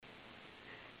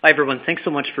Hi, everyone. Thanks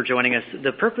so much for joining us.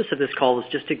 The purpose of this call is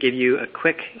just to give you a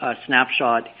quick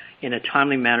snapshot in a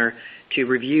timely manner to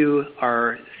review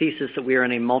our thesis that we are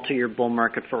in a multi-year bull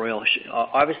market for oil.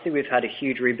 Obviously, we've had a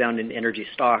huge rebound in energy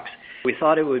stocks. We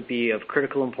thought it would be of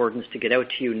critical importance to get out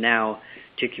to you now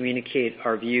to communicate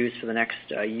our views for the next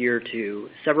year to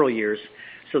several years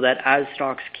so that as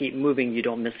stocks keep moving, you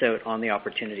don't miss out on the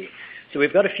opportunity. So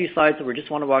we've got a few slides that we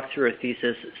just want to walk through our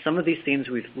thesis. Some of these themes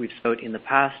we've spoken in the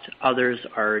past. Others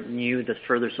are new that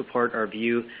further support our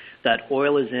view that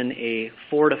oil is in a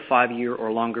 4 to 5 year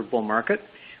or longer bull market.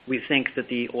 We think that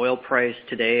the oil price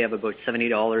today of about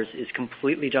 $70 is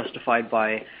completely justified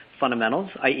by fundamentals,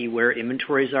 i.e. where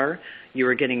inventories are. You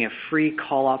are getting a free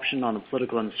call option on the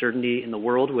political uncertainty in the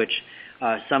world, which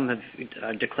some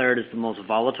have declared as the most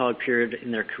volatile period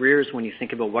in their careers when you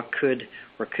think about what could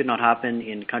or could not happen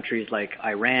in countries like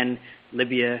Iran,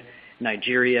 Libya,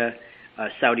 Nigeria,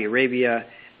 Saudi Arabia.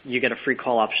 You get a free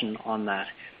call option on that.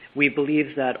 We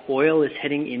believe that oil is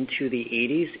heading into the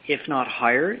 80s, if not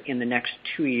higher, in the next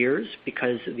 2 years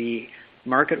because the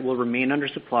market will remain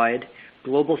undersupplied.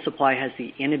 Global supply has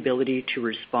the inability to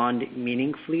respond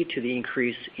meaningfully to the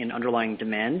increase in underlying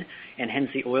demand, and hence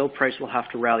the oil price will have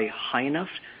to rally high enough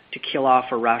to kill off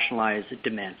or rationalize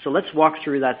demand. So let's walk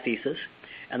through that thesis,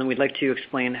 and then we'd like to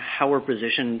explain how we're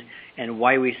positioned and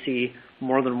why we see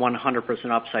more than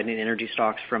 100% upside in energy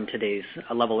stocks from today's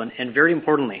level. And very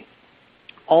importantly,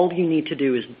 all you need to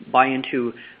do is buy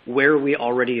into where we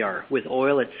already are. With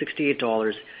oil at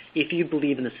 $68, if you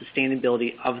believe in the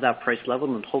sustainability of that price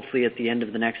level, and hopefully at the end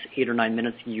of the next 8 or 9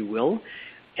 minutes you will,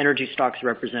 energy stocks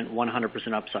represent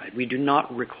 100% upside. We do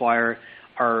not require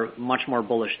our much more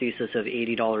bullish thesis of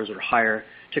 $80 or higher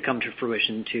to come to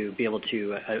fruition to be able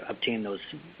to obtain those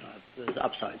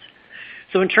upsides.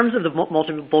 So in terms of the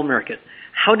multi-bull market,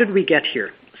 how did we get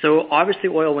here? So obviously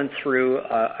oil went through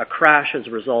a crash as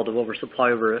a result of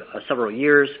oversupply over several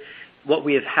years. What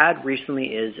we have had recently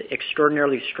is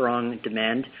extraordinarily strong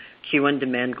demand. Q1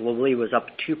 demand globally was up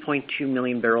 2.2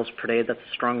 million barrels per day. That's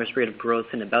the strongest rate of growth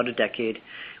in about a decade.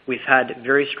 We've had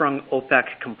very strong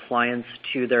OPEC compliance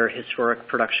to their historic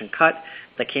production cut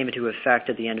that came into effect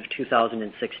at the end of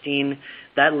 2016.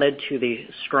 That led to the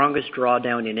strongest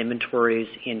drawdown in inventories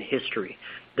in history.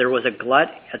 There was a glut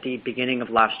at the beginning of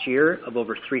last year of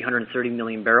over 330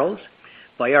 million barrels.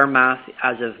 By our math,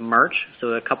 as of March, so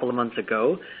a couple of months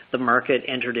ago, the market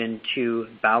entered into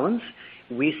balance.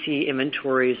 We see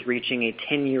inventories reaching a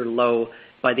 10-year low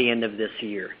by the end of this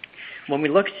year. When we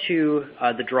look to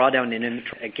the drawdown in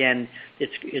inventory, again,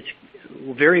 it's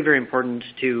very, very important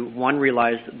to, one,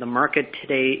 realize the market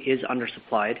today is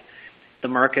undersupplied. The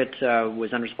market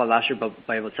was undersupplied last year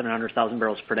by about 700,000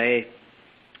 barrels per day.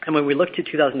 And when we look to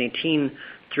 2018,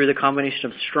 through the combination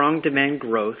of strong demand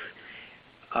growth,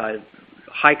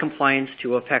 high compliance to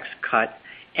OPEC's cut,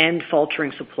 and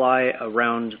faltering supply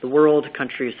around the world,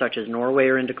 countries such as Norway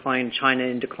are in decline, China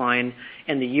in decline,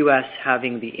 and the U.S.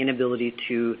 having the inability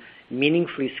to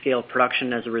meaningfully scale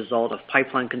production as a result of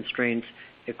pipeline constraints,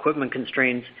 equipment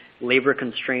constraints, labor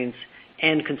constraints,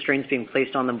 and constraints being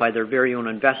placed on them by their very own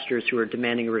investors who are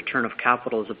demanding a return of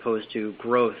capital as opposed to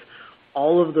growth.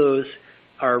 All of those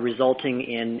are resulting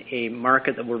in a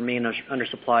market that will remain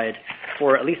undersupplied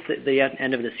for at least the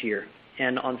end of this year.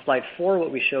 And on slide 4,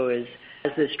 what we show is,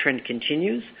 as this trend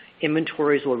continues,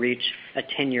 inventories will reach a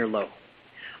 10-year low.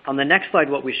 On the next slide,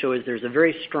 what we show is there's a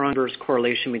very strong inverse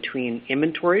correlation between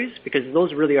inventories, because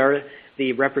those really are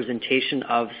the representation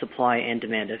of supply and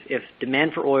demand. If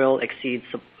demand for oil exceeds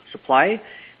supply,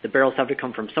 the barrels have to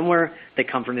come from somewhere. They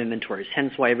come from inventories,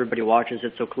 hence why everybody watches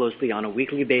it so closely on a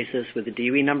weekly basis with the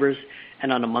DOE numbers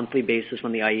and on a monthly basis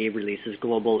when the IEA releases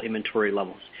global inventory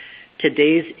levels.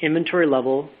 Today's inventory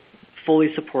level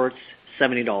fully supports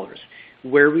 $70.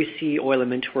 Where we see oil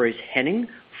inventories heading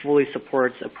fully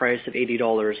supports a price of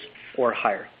 $80 or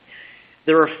higher.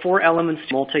 There are 4 elements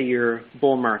to multi-year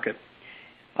bull market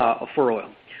for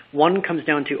oil. One comes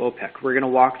down to OPEC. We're going to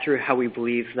walk through how we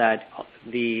believe that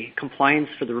the compliance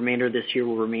for the remainder of this year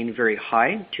will remain very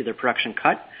high to their production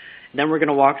cut. Then we're going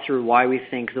to walk through why we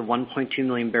think the 1.2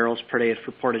 million barrels per day of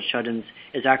reported shut-ins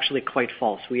is actually quite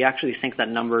false. We actually think that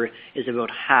number is about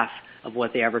half of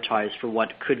what they advertise for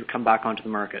what could come back onto the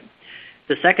market.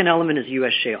 The second element is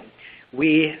U.S. shale.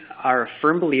 We are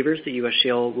firm believers that U.S.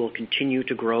 shale will continue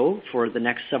to grow for the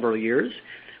next several years.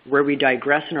 Where we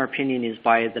digress, in our opinion, is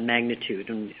by the magnitude.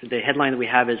 And the headline that we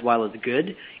have is, while it's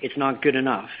good, it's not good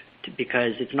enough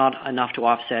because it's not enough to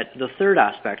offset the third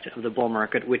aspect of the bull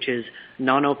market, which is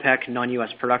non-OPEC,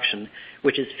 non-U.S. production,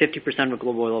 which is 50% of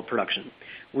global oil production.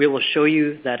 We will show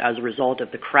you that as a result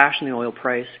of the crash in the oil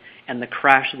price and the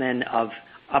crash then of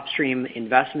upstream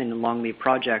investment in long lead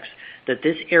projects, that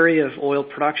this area of oil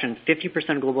production,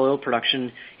 50% of global oil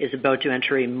production, is about to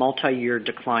enter a multi-year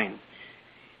decline.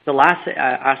 The last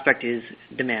aspect is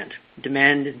demand.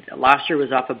 Demand last year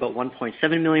was up about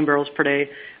 1.7 million barrels per day.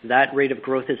 That rate of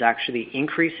growth is actually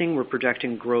increasing. We're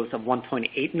projecting growth of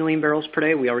 1.8 million barrels per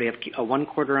day. We already have 1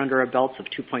 quarter under our belts of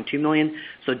 2.2 million.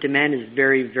 So demand is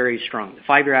very, very strong. The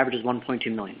 5-year average is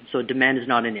 1.2 million. So demand is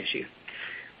not an issue.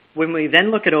 When we then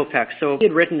look at OPEC, so we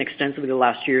had written extensively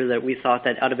last year that we thought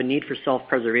that out of a need for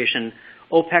self-preservation,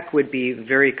 OPEC would be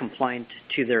very compliant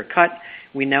to their cut.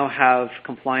 We now have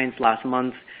compliance last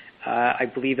month, I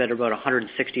believe, at about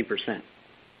 160%.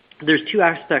 There's 2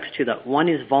 aspects to that. One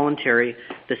is voluntary.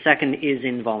 The second is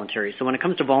involuntary. So when it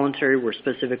comes to voluntary, we're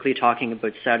specifically talking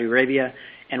about Saudi Arabia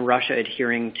and Russia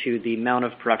adhering to the amount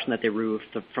of production that they remove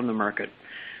from the market.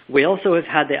 We also have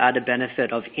had the added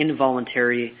benefit of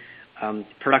involuntary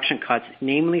production cuts,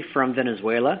 namely from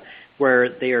Venezuela,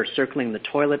 where they are circling the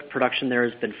toilet. Production there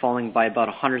has been falling by about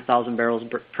 100,000 barrels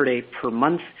per day per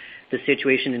month. The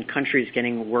situation in country is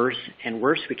getting worse and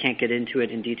worse. We can't get into it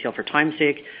in detail for time's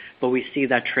sake, but we see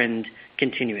that trend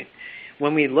continuing.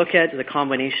 When we look at the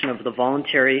combination of the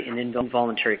voluntary and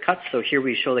involuntary cuts, so here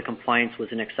we show the compliance was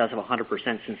in excess of 100%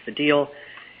 since the deal.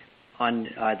 On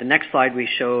the next slide, we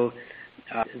show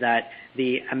that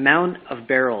the amount of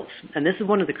barrels, and this is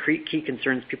one of the key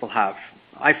concerns people have.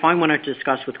 I find when I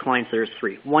discuss with clients, there's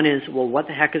 3. One is, well, what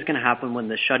the heck is going to happen when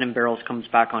the shut-in barrels comes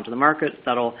back onto the market?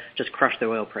 That'll just crush the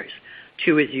oil price.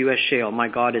 2 is U.S. shale. My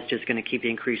God, it's just going to keep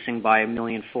increasing by 1.4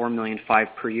 million, 1.5 million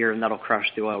per year, and that'll crush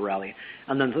the oil rally.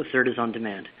 And then the third is on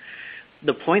demand.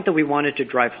 The point that we wanted to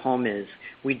drive home is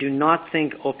we do not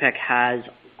think OPEC has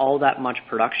all that much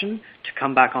production to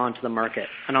come back onto the market.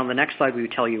 And on the next slide, we will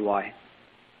tell you why.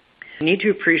 You need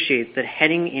to appreciate that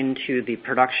heading into the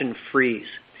production freeze,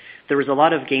 there was a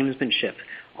lot of gamesmanship.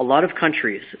 A lot of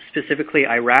countries, specifically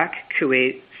Iraq,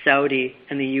 Kuwait, Saudi,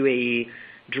 and the UAE,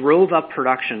 drove up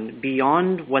production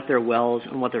beyond what their wells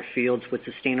and what their fields would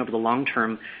sustain over the long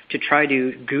term to try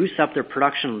to goose up their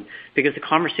production, because the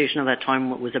conversation at that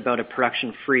time was about a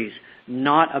production freeze,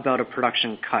 not about a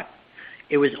production cut.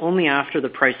 It was only after the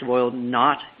price of oil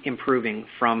not improving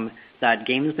from that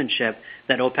gamesmanship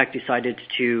that OPEC decided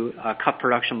to cut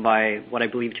production by what I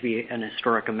believe to be an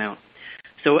historic amount.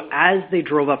 So as they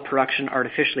drove up production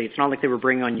artificially, it's not like they were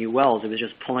bringing on new wells, it was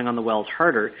just pulling on the wells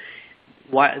harder.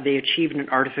 They achieved an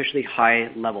artificially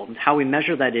high level. And how we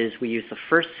measure that is we use the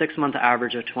first 6-month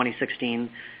average of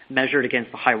 2016 measured against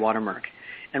the high water mark.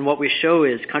 And what we show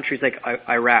is countries like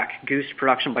Iraq goosed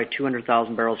production by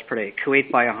 200,000 barrels per day, Kuwait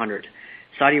by 100,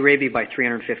 Saudi Arabia by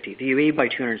 350, the UAE by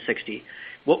 260.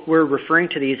 What we're referring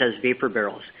to these as vapor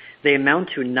barrels. They amount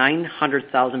to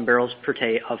 900,000 barrels per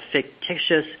day of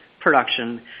fictitious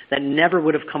production that never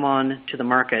would have come on to the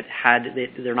market had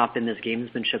there not been this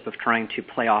gamesmanship of trying to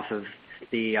play off of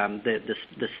the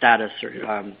status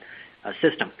or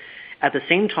system. At the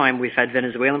same time, we've had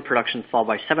Venezuelan production fall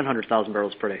by 700,000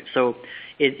 barrels per day. So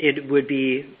it would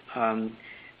be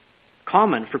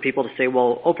common for people to say,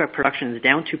 well, OPEC production is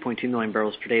down 2.2 million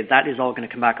barrels per day. That is all going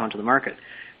to come back onto the market.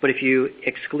 But if you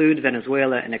exclude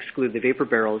Venezuela and exclude the vapor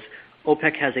barrels,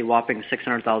 OPEC has a whopping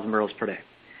 600,000 barrels per day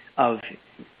of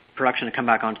production to come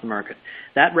back onto the market.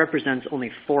 That represents only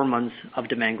 4 months of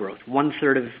demand growth,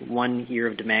 1/3 of 1 year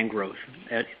of demand growth.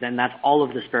 Then that's all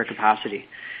of the spare capacity.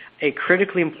 A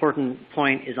critically important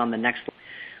point is on the next slide.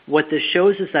 What this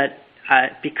shows is that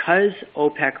because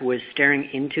OPEC was staring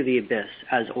into the abyss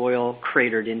as oil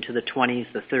cratered into the 20s,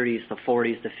 the 30s, the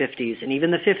 40s, the 50s, and even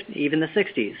the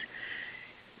 60s,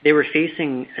 they were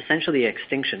facing essentially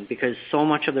extinction because so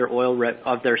much of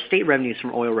their state revenues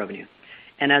from oil revenue.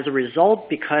 And as a result,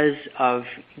 because of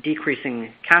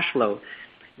decreasing cash flow,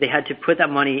 they had to put that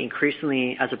money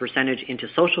increasingly as a percentage into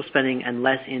social spending and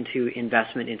less into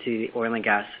investment into the oil and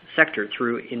gas sector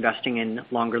through investing in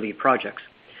longer lead projects.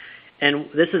 And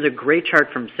this is a great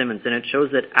chart from Simmons, and it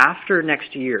shows that after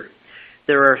next year,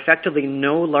 there are effectively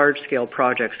no large-scale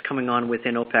projects coming on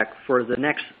within OPEC for the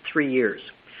next 3 years.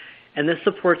 And this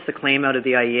supports the claim out of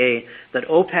the IEA that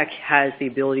OPEC has the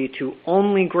ability to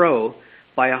only grow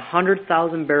by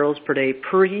 100,000 barrels per day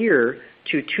per year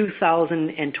to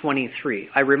 2023.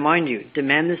 I remind you,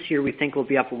 demand this year we think will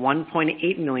be up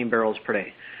 1.8 million barrels per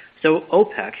day. So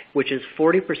OPEC, which is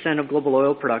 40% of global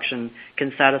oil production,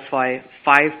 can satisfy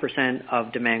 5%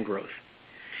 of demand growth.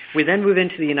 We then move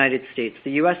into the United States.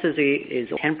 The U.S. is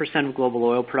 10% of global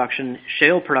oil production.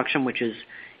 Shale production, which is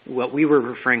what we were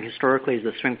referring historically as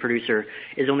the swing producer,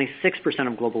 is only 6%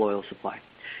 of global oil supply.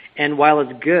 And while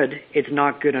it's good, it's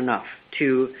not good enough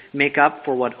to make up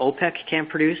for what OPEC can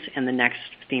produce and the next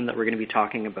theme that we're going to be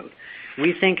talking about.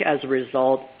 We think as a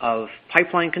result of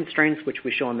pipeline constraints, which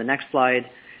we show on the next slide,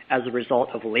 as a result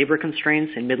of labor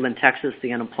constraints in Midland, Texas,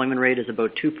 the unemployment rate is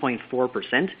about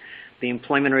 2.4%. The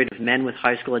employment rate of men with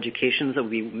high school educations that will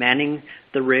be manning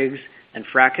the rigs and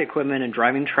frac equipment and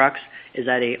driving trucks is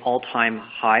at an all-time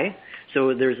high.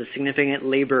 So there's a significant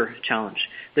labor challenge.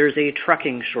 There's a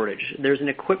trucking shortage. There's an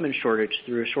equipment shortage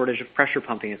through a shortage of pressure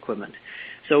pumping equipment.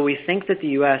 So we think that the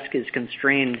U.S. is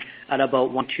constrained at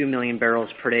about 1.2 million barrels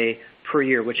per day per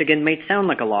year, which again may sound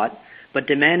like a lot, but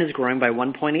demand is growing by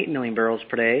 1.8 million barrels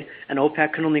per day, and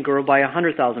OPEC can only grow by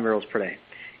 100,000 barrels per day.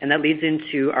 And that leads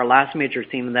into our last major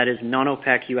theme, and that is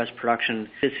non-OPEC U.S. production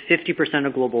is 50%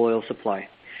 of global oil supply.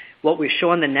 What we show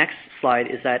on the next slide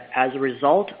is that as a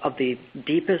result of the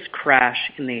deepest crash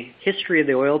in the history of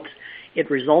the oil, it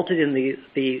resulted in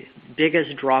the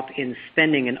biggest drop in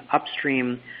spending in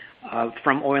upstream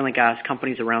from oil and gas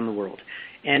companies around the world.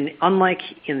 And unlike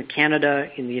in Canada,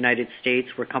 in the United States,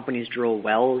 where companies drill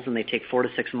wells and they take 4 to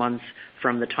 6 months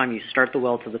from the time you start the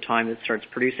well to the time it starts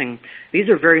producing, these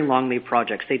are very long lead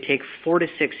projects. They take 4 to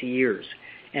 6 years.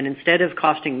 And instead of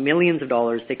costing millions of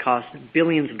dollars, they cost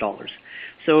billions of dollars.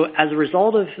 So as a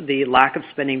result of the lack of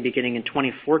spending beginning in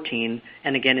 2014,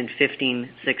 and again in 15,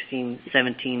 16,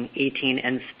 17, 18,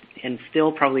 and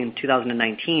still probably in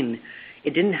 2019,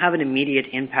 it didn't have an immediate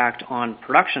impact on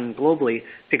production globally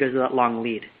because of that long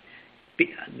lead.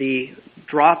 The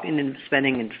drop in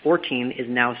spending in 14 is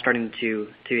now starting to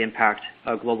impact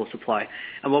global supply.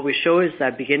 And what we show is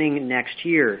that beginning next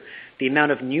year, the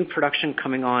amount of new production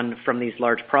coming on from these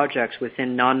large projects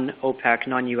within non-OPEC,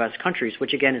 non-U.S. countries,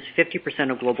 which again is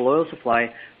 50% of global oil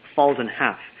supply, falls in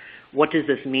half. What does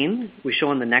this mean? We show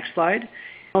on the next slide.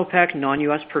 OPEC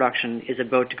non-U.S. production is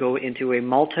about to go into a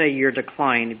multi-year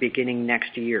decline beginning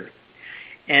next year.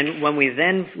 And when we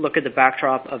then look at the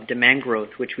backdrop of demand growth,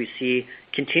 which we see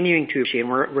continuing to achieve, and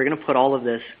we're going to put all of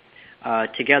this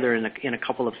together in a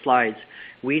couple of slides,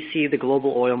 we see the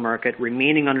global oil market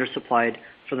remaining undersupplied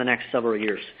for the next several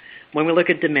years. When we look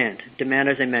at demand,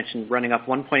 as I mentioned, running up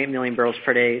 1.8 million barrels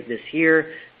per day this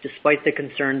year, despite the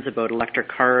concerns about electric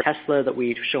cars, Tesla that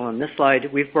we show on this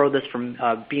slide. We've borrowed this from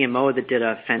BMO that did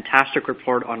a fantastic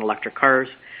report on electric cars.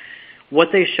 What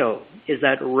they show is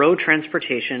that road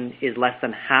transportation is less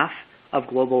than half of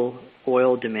global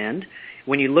oil demand.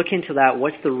 When you look into that,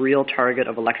 what's the real target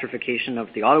of electrification of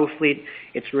the auto fleet?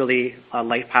 It's really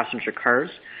light passenger cars.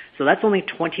 So that's only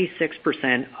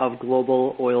 26% of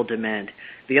global oil demand.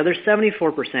 The other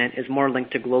 74% is more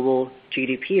linked to global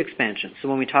GDP expansion. So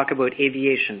when we talk about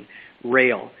aviation,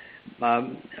 rail,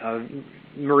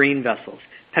 marine vessels,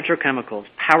 petrochemicals,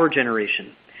 power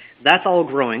generation, that's all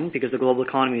growing because the global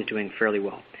economy is doing fairly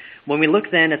well. When we look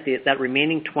then at that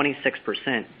remaining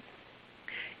 26%,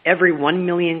 every 1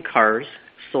 million cars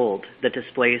sold that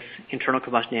displace internal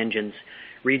combustion engines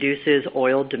reduces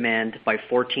oil demand by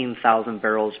 14,000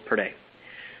 barrels per day.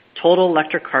 Total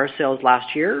electric car sales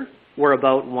last year were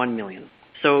about 1 million.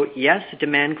 So yes,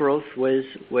 demand growth was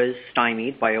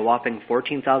stymied by a whopping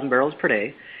 14,000 barrels per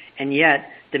day, and yet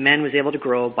demand was able to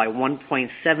grow by 1.7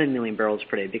 million barrels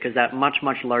per day because that much,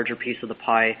 much larger piece of the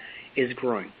pie is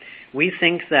growing. We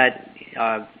think that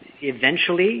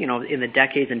eventually, in the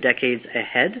decades and decades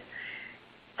ahead,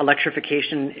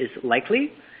 electrification is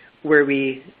likely. Where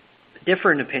we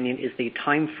differ in opinion is the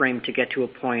time frame to get to a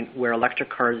point where electric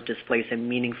cars displace a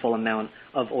meaningful amount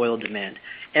of oil demand.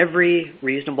 Every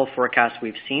reasonable forecast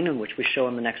we've seen, and which we show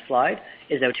on the next slide,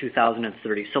 is out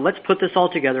 2030. So let's put this all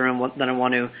together, and then I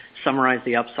want to summarize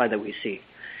the upside that we see.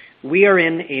 We are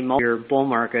in a multi-year bull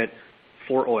market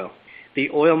for oil. The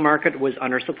oil market was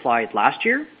undersupplied last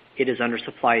year. It is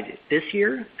undersupplied this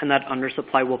year, and that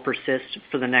undersupply will persist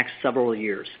for the next several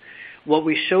years. What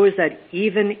we show is that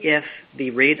even if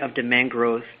the rate of demand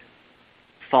growth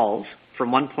falls from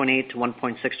 1.8 to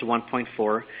 1.6 to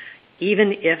 1.4,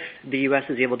 even if the U.S.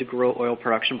 is able to grow oil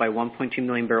production by 1.2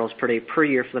 million barrels per day per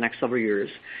year for the next several years,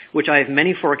 which I have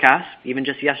many forecasts. Even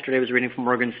just yesterday I was reading from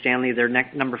Morgan Stanley, their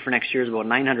number for next year is about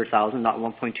 900,000, not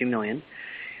 1.2 million.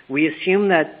 We assume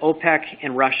that OPEC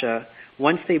and Russia,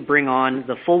 once they bring on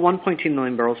the full 1.2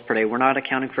 million barrels per day, we're not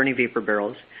accounting for any vapor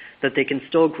barrels, that they can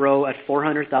still grow at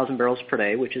 400,000 barrels per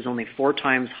day, which is only 4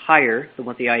 times higher than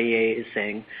what the IEA is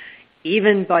saying.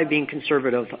 Even by being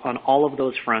conservative on all of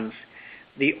those fronts,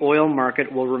 the oil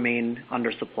market will remain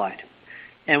undersupplied.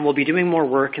 And we'll be doing more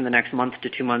work in the next month to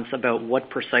 2 months about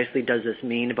what precisely does this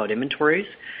mean about inventories.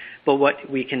 But what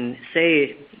we can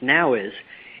say now is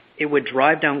it would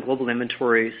drive down global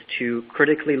inventories to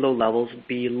critically low levels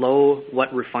below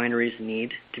what refineries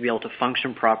need to be able to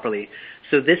function properly.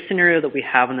 So this scenario that we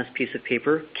have on this piece of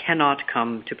paper cannot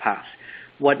come to pass.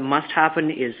 What must happen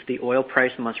is the oil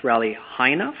price must rally high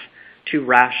enough to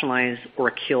rationalize or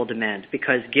kill demand,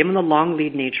 because given the long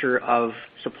lead nature of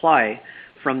supply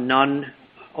from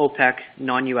non-OPEC,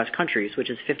 non-US countries,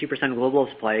 which is 50% global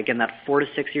supply, again, that 4 to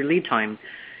 6 year lead time,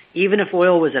 even if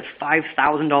oil was at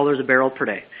 $5,000 a barrel per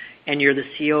day, and you're the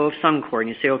CEO of Suncor, and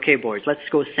you say, okay, boys, let's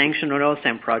go sanction an oil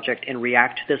sand project and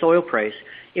react to this oil price,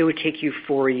 it would take you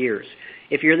 4 years.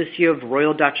 If you're the CEO of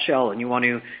Royal Dutch Shell and you want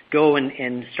to go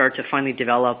and start to finally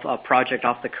develop a project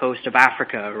off the coast of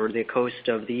Africa or the coast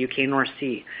of the UK North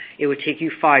Sea, it would take you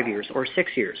 5 years or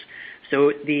 6 years.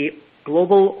 So the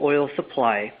global oil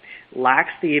supply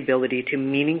lacks the ability to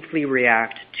meaningfully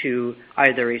react to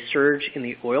either a surge in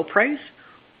the oil price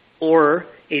or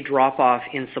a drop-off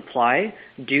in supply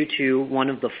due to one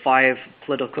of the 5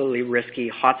 politically risky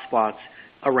hotspots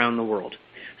around the world.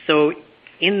 So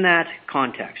in that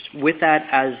context, with that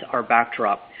as our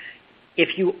backdrop,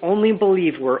 if you only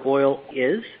believe where oil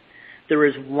is, there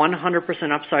is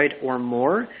 100% upside or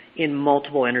more in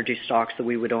multiple energy stocks that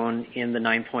we would own in the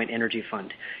 9-Point Energy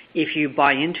Fund. If you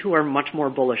buy into our much more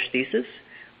bullish thesis,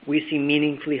 we see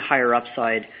meaningfully higher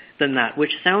upside than that,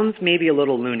 which sounds maybe a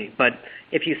little loony, but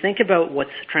if you think about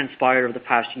what's transpired over the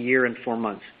past year and 4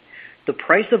 months, the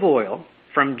price of oil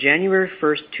from January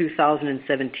 1st,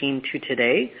 2017 to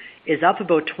today is up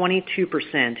about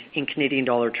 22% in Canadian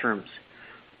dollar terms.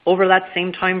 Over that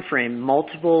same time frame,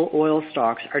 multiple oil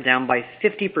stocks are down by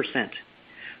 50%.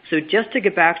 So just to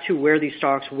get back to where these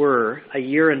stocks were a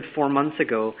year and 4 months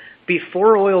ago,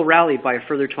 before oil rallied by a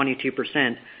further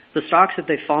 22%, the stocks that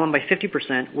they've fallen by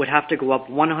 50% would have to go up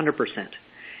 100%.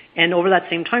 And over that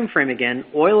same time frame again,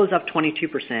 oil is up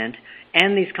 22%,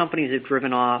 and these companies have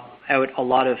driven out a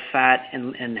lot of fat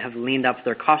and have leaned up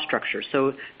their cost structure.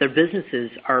 So their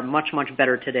businesses are much, much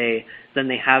better today than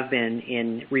they have been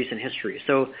in recent history.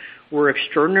 So we're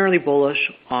extraordinarily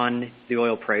bullish on the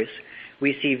oil price.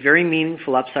 We see very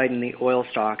meaningful upside in the oil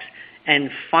stocks. And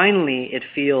finally, it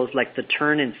feels like the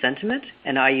turn in sentiment,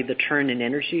 and i.e. the turn in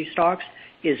energy stocks,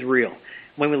 is real.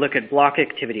 When we look at block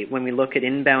activity, when we look at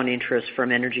inbound interest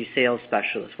from energy sales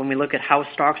specialists, when we look at how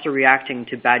stocks are reacting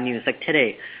to bad news, like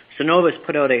today, Cenovus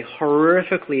put out a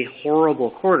horrifically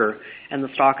horrible quarter, and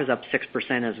the stock is up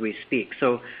 6% as we speak.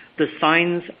 So the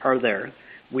signs are there.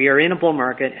 We are in a bull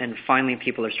market, and finally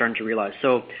people are starting to realize.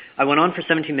 So I went on for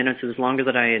 17 minutes, as longer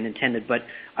than I had intended, but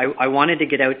I wanted to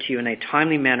get out to you in a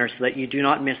timely manner so that you do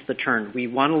not miss the turn. We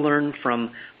want to learn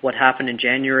from what happened in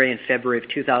January and February of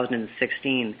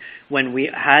 2016 when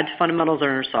we had fundamentals on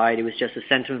our side. It was just a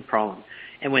sentiment problem.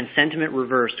 And when sentiment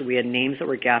reversed, we had names that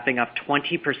were gapping up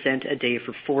 20% a day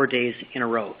for 4 days in a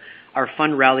row. Our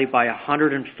fund rallied by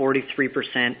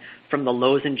 143% from the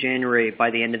lows in January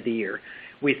by the end of the year.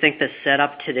 We think the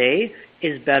setup today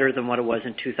is better than what it was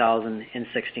in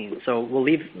 2016. So we'll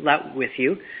leave that with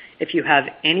you. If you have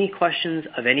any questions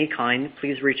of any kind,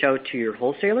 please reach out to your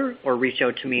wholesaler or reach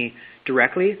out to me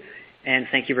directly. And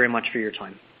thank you very much for your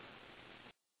time.